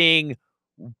drafting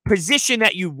position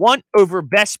that you want over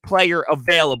best player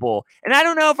available. And I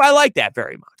don't know if I like that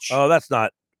very much. Oh, that's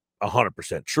not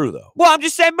 100% true, though. Well, I'm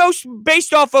just saying most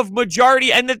based off of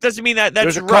majority, and that doesn't mean that that's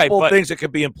There's a right. couple of things that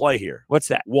could be in play here. What's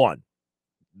that? One,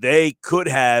 they could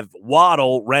have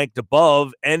Waddle ranked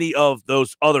above any of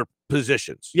those other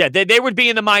positions. Yeah, they would be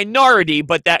in the minority,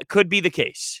 but that could be the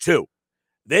case. 2,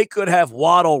 they could have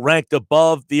Waddle ranked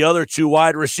above the other 2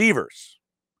 wide receivers.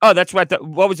 Oh, that's what.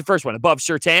 What was the first one? Above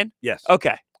Surtain? Yes.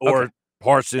 Okay. Or okay.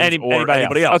 Parsons or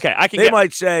anybody else. Okay, I can. They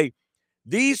might say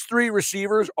these 3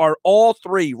 receivers are all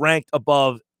 3 ranked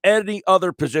above any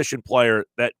other position player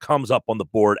that comes up on the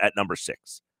board at number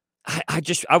 6.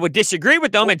 I would disagree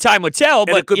with them, and time would tell.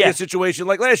 But it could be a situation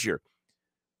like last year.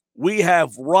 We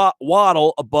have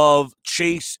Waddle above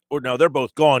Chase, or no, they're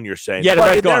both gone, you're saying. Yeah,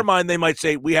 but in gone. their mind, they might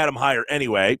say we had him higher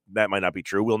anyway. That might not be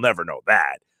true. We'll never know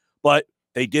that. But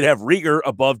they did have Rieger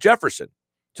above Jefferson.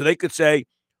 So they could say,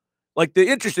 like, the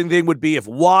interesting thing would be if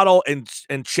Waddle and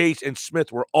Chase and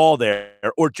Smith were all there,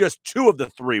 or just 2 of the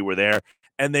 3 were there,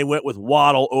 and they went with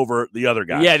Waddle over the other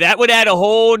guy. Yeah, that would add a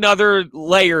whole nother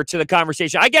layer to the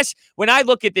conversation. I guess when I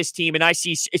look at this team and I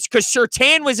see it's because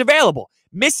Surtain was available.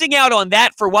 Missing out on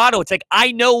that for Waddle, it's like,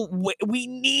 I know we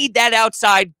need that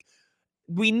outside.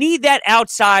 We need that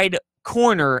outside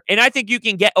corner, and I think you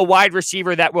can get a wide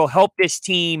receiver that will help this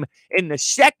team in the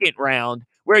second round,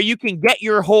 where you can get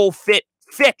your whole fit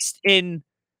fixed in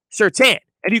Surtain,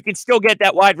 and you can still get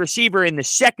that wide receiver in the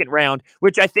second round,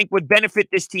 which I think would benefit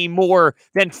this team more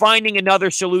than finding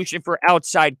another solution for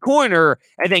outside corner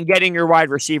and then getting your wide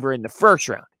receiver in the first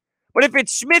round. But if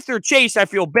it's Smith or Chase, I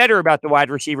feel better about the wide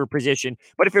receiver position.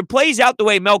 But if it plays out the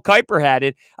way Mel Kiper had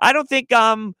it, I don't think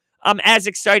I'm as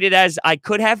excited as I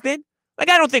could have been. Like,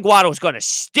 I don't think Waddle's going to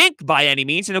stink by any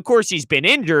means. And, of course, he's been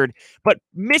injured. But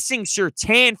missing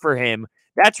Surtain for him,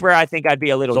 that's where I think I'd be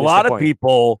a little disappointed. A lot of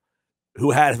people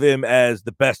who had him as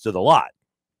the best of the lot.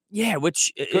 Yeah,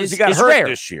 which because is he got hurt rare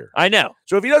this year. I know.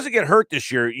 So if he doesn't get hurt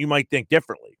this year, you might think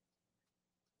differently.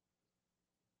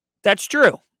 That's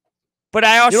true. But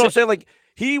I also, you know what I'm saying? Like,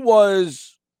 he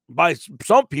was, by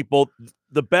some people,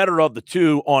 the better of the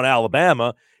 2 on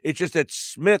Alabama. It's just that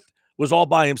Smith was all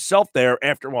by himself there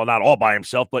after, well, not all by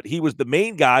himself, but he was the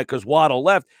main guy because Waddle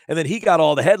left, and then he got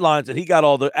all the headlines and he got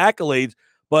all the accolades,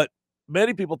 but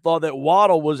many people thought that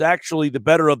Waddle was actually the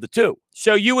better of the 2.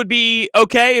 So you would be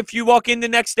okay if you walk in the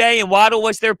next day and Waddle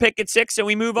was their pick at 6 and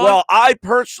we move on? Well, I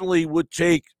personally would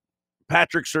take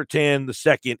Patrick Surtain the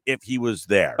second if he was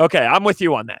there. Okay, I'm with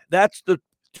you on that. That's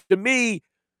to me,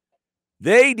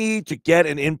 they need to get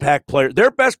an impact player.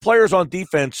 Their best players on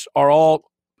defense are all,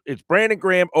 it's Brandon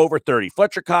Graham over 30,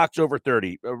 Fletcher Cox over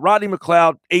 30, Rodney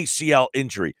McLeod ACL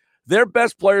injury. Their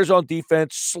best players on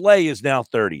defense, Slay is now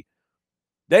 30.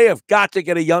 They have got to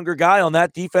get a younger guy on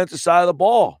that defensive side of the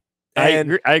ball.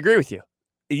 And I agree with you.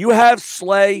 You have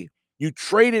Slay, you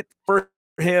trade it for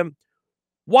him.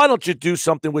 Why don't you do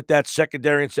something with that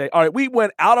secondary and say, all right, we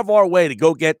went out of our way to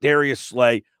go get Darius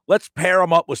Slay. Let's pair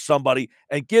him up with somebody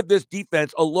and give this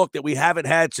defense a look that we haven't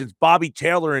had since Bobby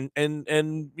Taylor and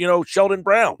Sheldon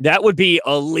Brown. That would be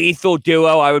a lethal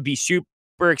duo. I would be super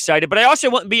excited, but I also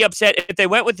wouldn't be upset if they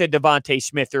went with a Devontae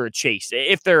Smith or a Chase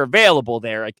if they're available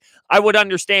there. Like, I would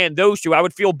understand those 2. I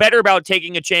would feel better about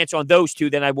taking a chance on those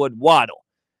 2 than I would Waddle.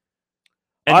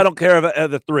 And I don't care about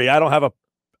the 3.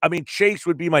 Chase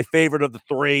would be my favorite of the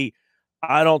 3.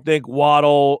 I don't think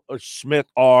Waddle or Smith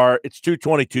are. It's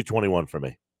 220, 221 for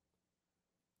me.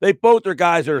 They both are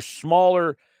guys that are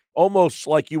smaller, almost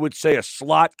like you would say a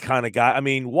slot kind of guy.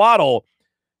 Waddle,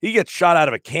 he gets shot out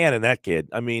of a cannon, that kid.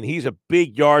 He's a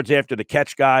big yards after the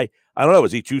catch guy. I don't know.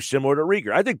 Is he too similar to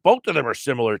Rieger? I think both of them are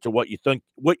similar to what you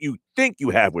think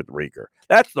you have with Rieger.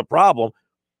 That's the problem.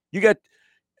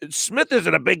 Smith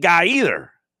isn't a big guy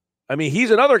either.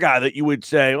 He's another guy that you would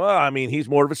say, well, he's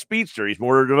more of a speedster. He's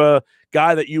more of a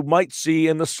guy that you might see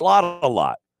in the slot a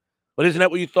lot. But isn't that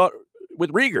what you thought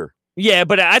with Rieger? Yeah,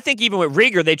 but I think even with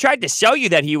Rieger, they tried to sell you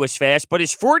that he was fast, but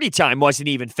his 40 time wasn't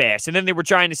even fast. And then they were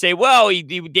trying to say, well, he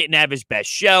didn't have his best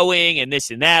showing and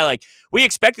this and that. Like, we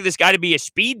expected this guy to be a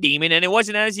speed demon, and it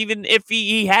wasn't as even if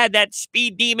he had that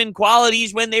speed demon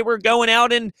qualities when they were going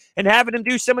out and having him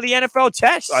do some of the NFL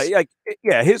tests.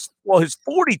 His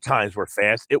 40 times were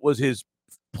fast. It was his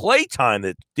play time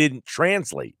that didn't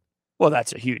translate. Well,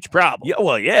 that's a huge problem. Yeah,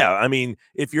 well, yeah.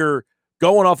 If you're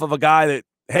going off of a guy that,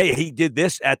 hey, he did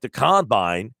this at the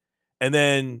combine, and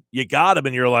then you got him,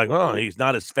 and you're like, oh, he's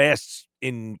not as fast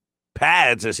in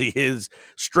pads as he is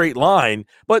straight line.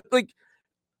 But, like,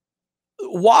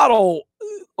 Waddle,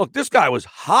 look, this guy was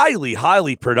highly,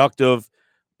 highly productive,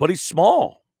 but he's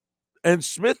small. And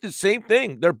Smith, the same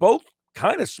thing. They're both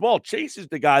kind of small. Chase is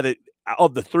the guy that,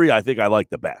 of the 3, I think I like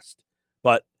the best.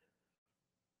 But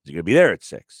he's going to be there at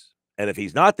 6. And if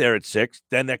he's not there at 6,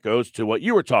 then that goes to what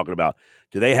you were talking about.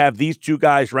 Do they have these 2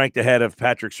 guys ranked ahead of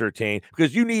Patrick Surtain?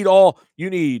 Because you need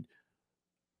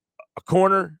a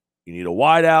corner, you need a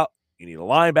wideout, you need a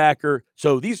linebacker.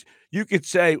 So these, you could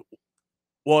say,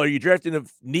 well, are you drafting a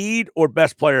need or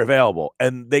best player available?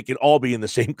 And they can all be in the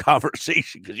same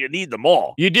conversation because you need them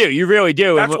all. You do. You really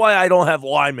do. That's why I don't have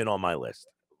linemen on my list.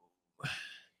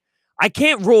 I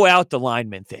can't rule out the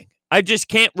lineman thing. I just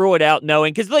can't rule it out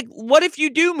knowing, because, like, what if you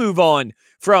do move on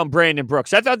from Brandon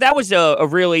Brooks? I thought that was a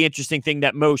really interesting thing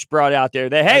that Moshe brought out there.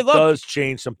 That, hey, that look, does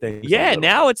change some things. Yeah,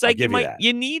 now it's like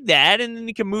you need that, and then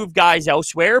you can move guys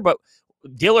elsewhere. But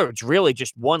Dillard's really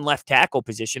just one left tackle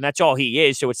position. That's all he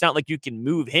is. So it's not like you can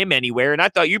move him anywhere. And I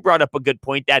thought you brought up a good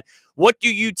point that what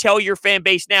do you tell your fan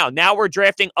base now? Now we're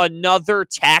drafting another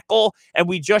tackle, and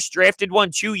we just drafted one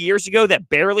 2 years ago that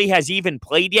barely has even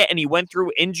played yet, and he went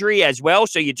through injury as well.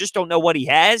 So you just don't know what he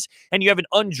has. And you have an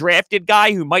undrafted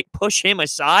guy who might push him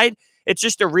aside. It's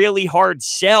just a really hard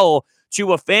sell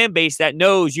to a fan base that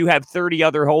knows you have 30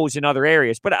 other holes in other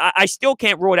areas. But I still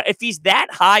can't rule it out. If he's that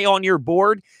high on your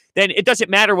board, then it doesn't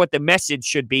matter what the message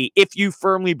should be if you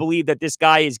firmly believe that this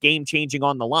guy is game-changing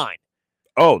on the line.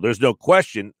 Oh, there's no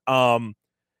question.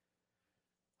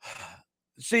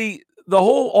 See, the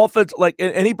whole offense, like,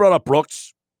 and he brought up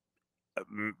Brooks.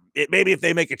 Maybe if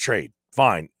they make a trade,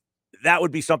 fine. That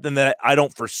would be something that I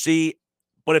don't foresee.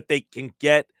 But if they can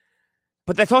get...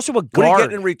 But that's also a guard. What do you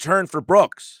get in return for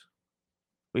Brooks?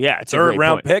 Yeah, it's third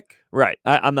round pick. Right.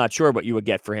 I'm not sure what you would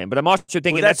get for him, but I'm also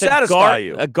thinking that's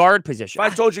a guard position.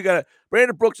 If I told you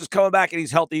Brandon Brooks is coming back and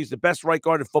he's healthy, he's the best right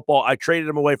guard in football, I traded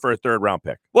him away for a third round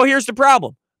pick. Well, here's the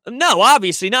problem. No,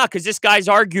 obviously not, because this guy's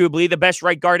arguably the best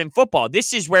right guard in football.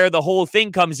 This is where the whole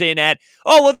thing comes in at,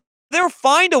 oh, well, they'll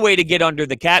find a way to get under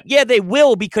the cap. Yeah, they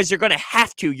will, because they're going to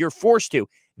have to. You're forced to.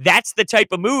 That's the type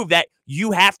of move that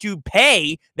you have to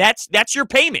pay. That's your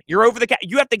payment. You're over the cap.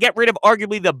 You have to get rid of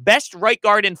arguably the best right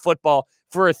guard in football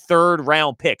for a third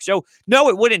round pick. So no,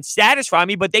 it wouldn't satisfy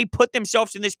me, but they put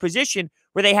themselves in this position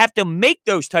where they have to make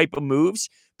those type of moves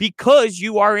because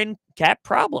you are in cap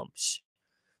problems.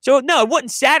 So no, it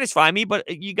wouldn't satisfy me, but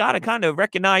you got to kind of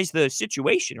recognize the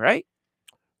situation, right?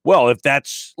 Well, if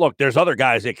that's, look, there's other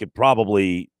guys that could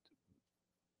probably...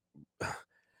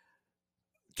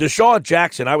 Deshaun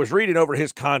Jackson, I was reading over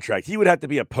his contract. He would have to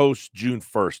be a post June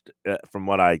 1st, from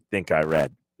what I think I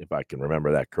read, if I can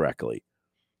remember that correctly.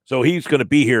 So he's going to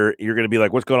be here. You're going to be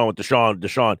like, what's going on with Deshaun?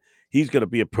 Deshaun, he's going to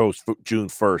be a post June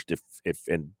 1st, if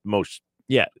and most.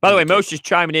 Yeah. By the way, Moshe is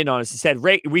chiming in on us. He said,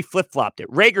 we flip-flopped it.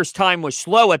 Rager's time was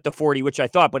slow at the 40, which I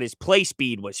thought, but his play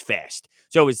speed was fast.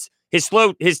 So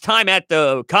his time at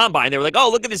the combine, they were like,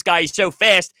 oh, look at this guy. He's so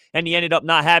fast. And he ended up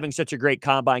not having such a great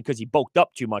combine because he bulked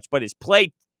up too much. But his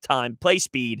play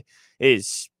speed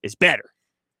is better.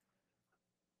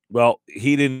 Well,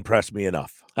 he didn't impress me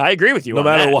enough. I agree with you. No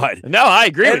matter what. No, I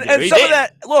agree with you.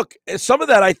 And some of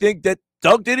that, I think that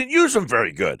Doug didn't use him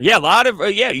very good. Yeah,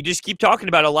 you just keep talking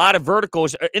about a lot of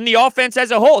verticals in the offense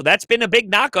as a whole. That's been a big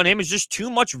knock on him, is just too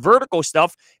much vertical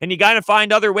stuff, and you got to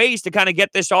find other ways to kind of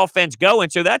get this offense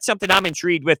going. So that's something I'm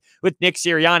intrigued with Nick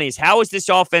Sirianni, is how is this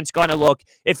offense going to look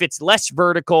if it's less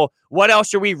vertical? What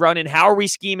else are we running? How are we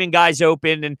scheming guys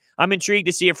open? And I'm intrigued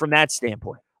to see it from that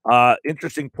standpoint.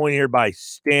 Interesting point here by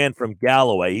Stan from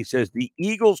Galloway. He says the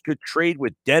Eagles could trade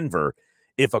with Denver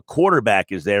if a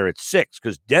quarterback is there at 6,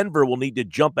 because Denver will need to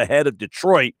jump ahead of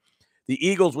Detroit. The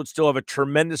Eagles would still have a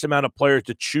tremendous amount of players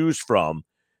to choose from.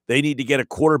 They need to get a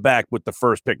quarterback with the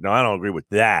first pick. No, I don't agree with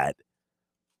that.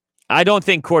 I don't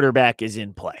think quarterback is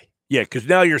in play. Yeah, because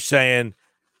now you're saying,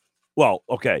 well,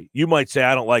 okay, you might say,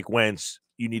 I don't like Wentz.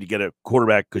 You need to get a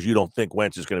quarterback because you don't think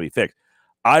Wentz is going to be fixed.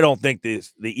 I don't think the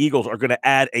Eagles are going to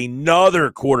add another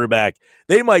quarterback.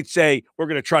 They might say, we're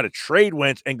going to try to trade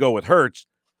Wentz and go with Hurts.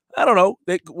 I don't know.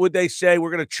 Would they say we're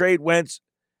going to trade Wentz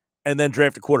and then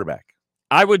draft a quarterback?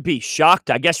 I would be shocked.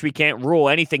 I guess we can't rule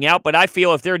anything out, but I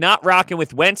feel if they're not rocking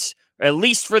with Wentz, at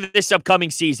least for this upcoming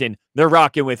season, they're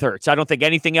rocking with Hurts. I don't think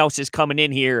anything else is coming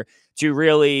in here to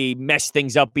really mess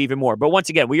things up even more. But once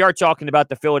again, we are talking about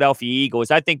the Philadelphia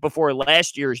Eagles. I think before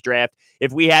last year's draft,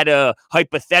 if we had a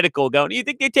hypothetical going, do you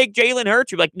think they take Jalen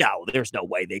Hurts? You're like, no, there's no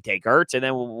way they take Hurts. And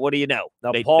then what do you know?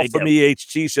 Now, Paul from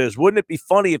EHT says, wouldn't it be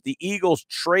funny if the Eagles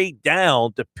trade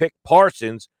down to pick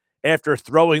Parsons after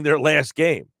throwing their last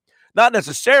game? Not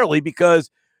necessarily,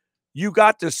 because you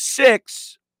got to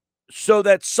 6 so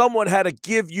that someone had to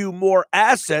give you more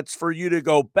assets for you to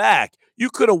go back. You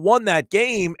could have won that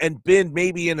game and been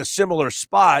maybe in a similar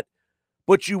spot,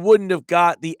 but you wouldn't have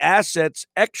got the assets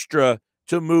extra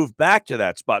to move back to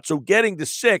that spot. So getting to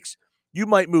 6, you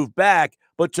might move back,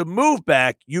 but to move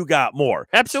back, you got more.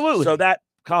 Absolutely. So that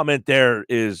comment there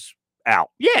is out.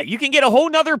 Yeah, you can get a whole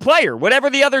nother player. Whatever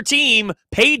the other team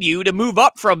paid you to move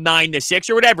up from 9 to 6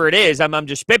 or whatever it is, I'm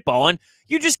just spitballing.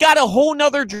 You just got a whole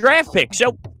nother draft pick.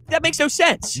 So that makes no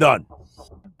sense. None.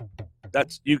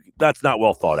 That's not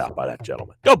well thought out by that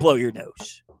gentleman. Go blow your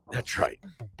nose. That's right.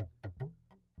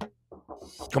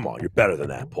 Come on, you're better than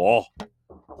that, Paul.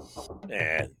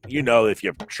 And if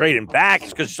you're trading back,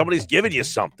 it's because somebody's giving you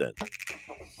something.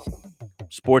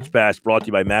 Sports Bash brought to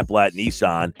you by Matt Blatt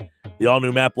Nissan. The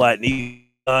all-new Matt Blatt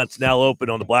Nissan's now open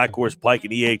on the Black Horse Pike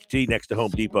and EHT next to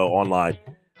Home Depot online,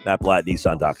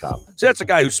 mattblattnissan.com. So that's a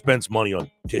guy who spends money on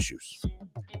tissues.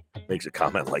 Makes a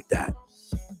comment like that.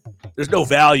 There's no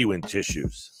value in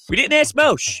tissues. We didn't ask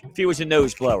Moshe if he was a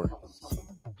nose blower.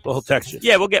 Well, he'll text you.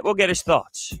 Yeah, we'll get his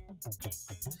thoughts.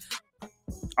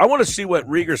 I want to see what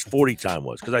Rieger's 40 time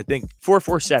was because I think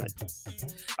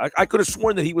 4.47. I could have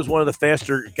sworn that he was one of the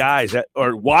faster guys,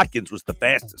 or Watkins was the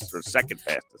fastest or second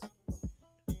fastest.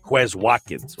 Quez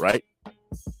Watkins, right?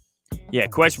 Yeah,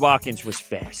 Quez Watkins was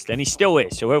fast, and he still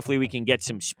is. So hopefully we can get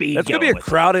some speed. That's going to be a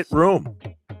crowded room.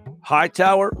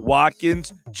 Hightower,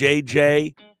 Watkins,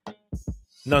 JJ.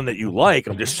 None that you like.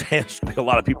 I'm just saying there's going to be a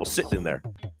lot of people sitting in there.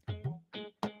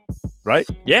 Right?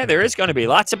 Yeah, there is going to be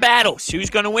lots of battles.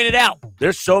 Who's going to win it out?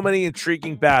 There's so many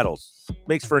intriguing battles.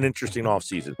 Makes for an interesting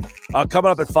offseason. Coming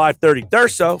up at 5:30,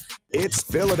 Thurso. It's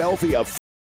Philadelphia.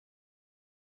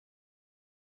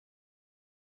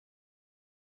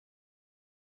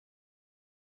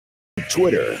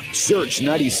 Twitter, search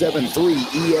 97.3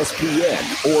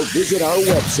 ESPN or visit our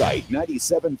website,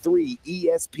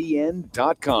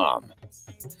 97.3ESPN.com.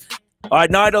 All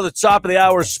right, 9 on the top of the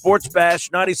hour, Sports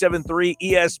Bash, 97.3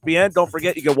 ESPN. Don't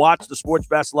forget, you can watch the Sports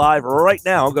Bash live right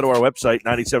now. Go to our website,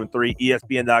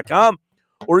 97.3ESPN.com,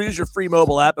 or use your free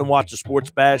mobile app and watch the Sports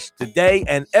Bash today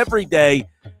and every day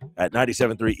at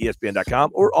 97.3ESPN.com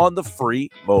or on the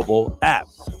free mobile app.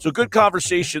 So good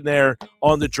conversation there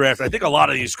on the draft. I think a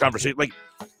lot of these conversations,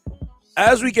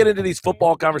 as we get into these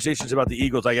football conversations about the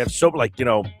Eagles, I just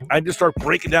start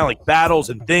breaking down battles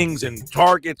and things and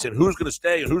targets and who's going to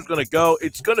stay and who's going to go.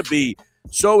 It's going to be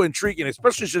so intriguing,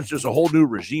 especially since there's a whole new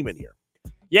regime in here.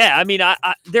 Yeah, I mean,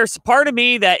 there's part of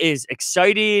me that is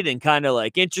excited and kind of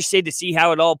interested to see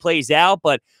how it all plays out.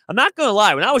 But I'm not going to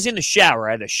lie. When I was in the shower,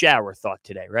 I had a shower thought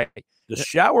today, right? The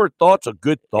shower thought's a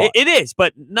good thought. It is,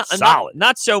 but solid.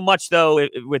 Not so much, though,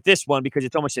 with this one because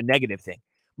it's almost a negative thing.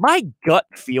 My gut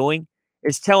feeling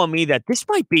is telling me that this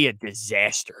might be a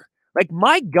disaster.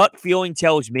 My gut feeling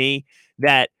tells me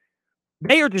that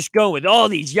they are just going with all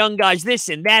these young guys, this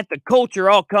and that, the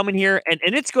culture all coming here, and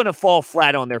it's going to fall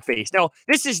flat on their face. Now,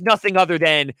 this is nothing other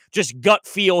than just gut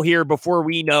feel here before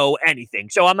we know anything.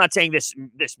 So I'm not saying this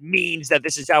means that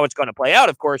this is how it's going to play out,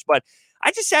 of course, but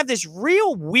I just have this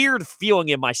real weird feeling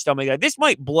in my stomach that this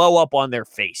might blow up on their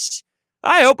face.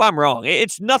 I hope I'm wrong.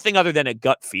 It's nothing other than a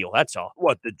gut feel. That's all.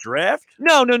 What, the draft?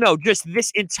 No. Just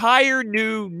this entire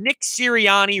new Nick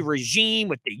Sirianni regime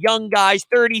with the young guys,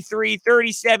 33,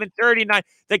 37, 39.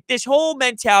 This whole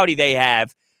mentality they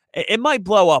have, it might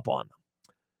blow up on them.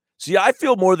 See, I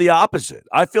feel more the opposite.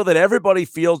 I feel that everybody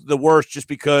feels the worst just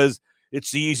because it's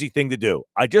the easy thing to do.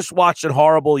 I just watched a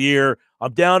horrible year.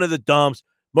 I'm down in the dumps.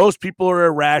 Most people are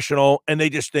irrational, and they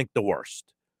just think the worst.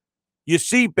 You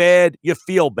see bad, you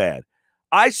feel bad.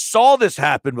 I saw this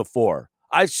happen before.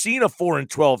 I've seen a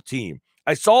 4-12 team.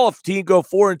 I saw a team go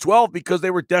 4-12 because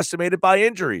they were decimated by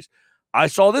injuries. I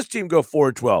saw this team go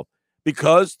 4-12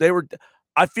 because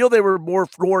I feel they were more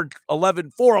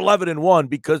 4-11-1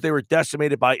 because they were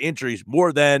decimated by injuries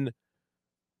more than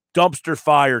dumpster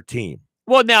fire team.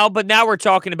 Well, now we're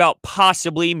talking about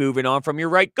possibly moving on from your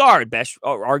right guard,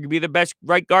 arguably the best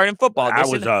right guard in football. That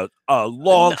was a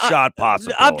long shot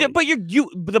possibility. But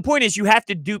the point is, you have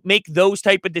to make those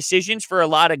type of decisions for a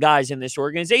lot of guys in this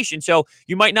organization. So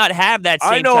you might not have that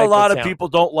same. I know a lot of people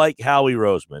don't like Howie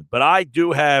Roseman, but I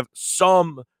do have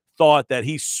some thought that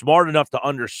he's smart enough to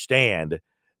understand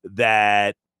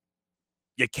that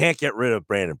you can't get rid of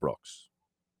Brandon Brooks.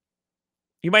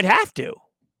 You might have to.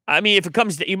 I mean, if it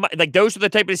comes to those are the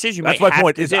type of decisions you That's might my have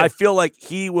point. to Is do. I feel like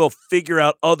he will figure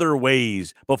out other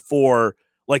ways before,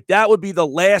 that would be the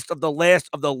last of the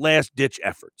last ditch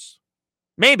efforts.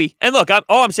 Maybe. And look, all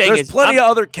I'm saying there's is plenty of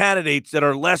other candidates that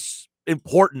are less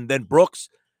important than Brooks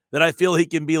that I feel he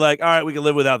can be all right, we can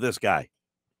live without this guy.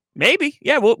 Maybe.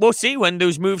 Yeah, we'll see when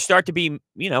those moves start to be,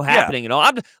 happening and all.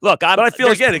 But I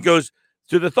feel again, it goes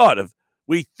to the thought of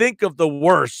we think of the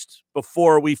worst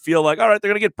before we feel all right, they're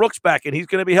going to get Brooks back and he's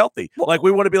going to be healthy. We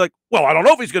want to be well, I don't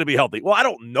know if he's going to be healthy. Well, I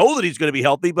don't know that he's going to be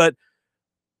healthy, but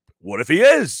what if he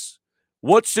is?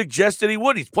 What suggested he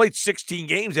would? He's played 16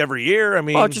 games every year. I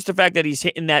mean, well, just the fact that he's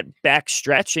hitting that back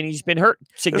stretch and he's been hurt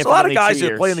significantly. there's a lot of guys 2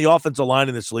 that play in the offensive line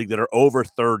in this league that are over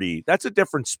 30. That's a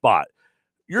different spot.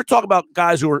 You're talking about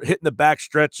guys who are hitting the back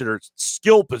stretch that are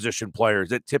skill position players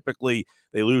that typically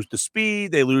they lose the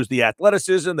speed, they lose the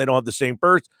athleticism, they don't have the same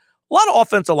burst. A lot of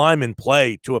offensive linemen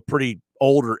play to a pretty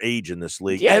older age in this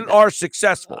league and are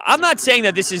successful. I'm not saying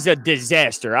that this is a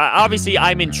disaster. Obviously,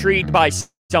 I'm intrigued by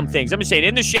some things. I'm just saying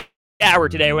in the shower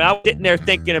today when I was sitting there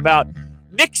thinking about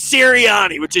Nick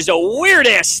Sirianni, which is a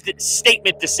weird-ass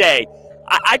statement to say,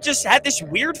 I just had this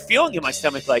weird feeling in my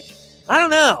stomach like, I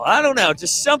don't know.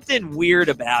 Just something weird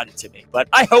about it to me. But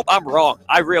I hope I'm wrong.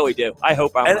 I really do. I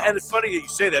hope I'm wrong. And it's funny that you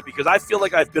say that because I feel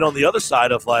like I've been on the other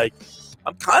side of like,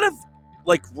 I'm kind of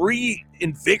like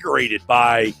reinvigorated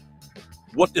by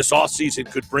what this offseason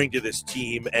could bring to this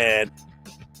team and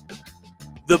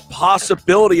the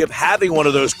possibility of having one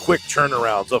of those quick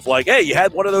turnarounds of like, hey, you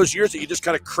had one of those years that you just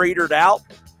kind of cratered out.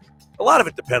 A lot of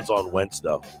it depends on Wentz,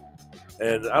 though.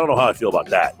 And I don't know how I feel about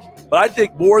that. But I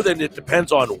think more than it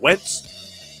depends on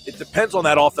Wentz, it depends on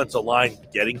that offensive line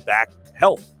getting back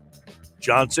health.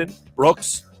 Johnson,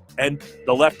 Brooks, and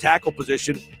the left tackle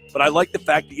position. But I like the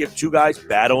fact that you have two guys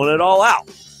battling it all out.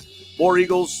 More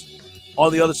Eagles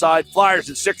on the other side. Flyers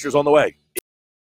and Sixers on the way.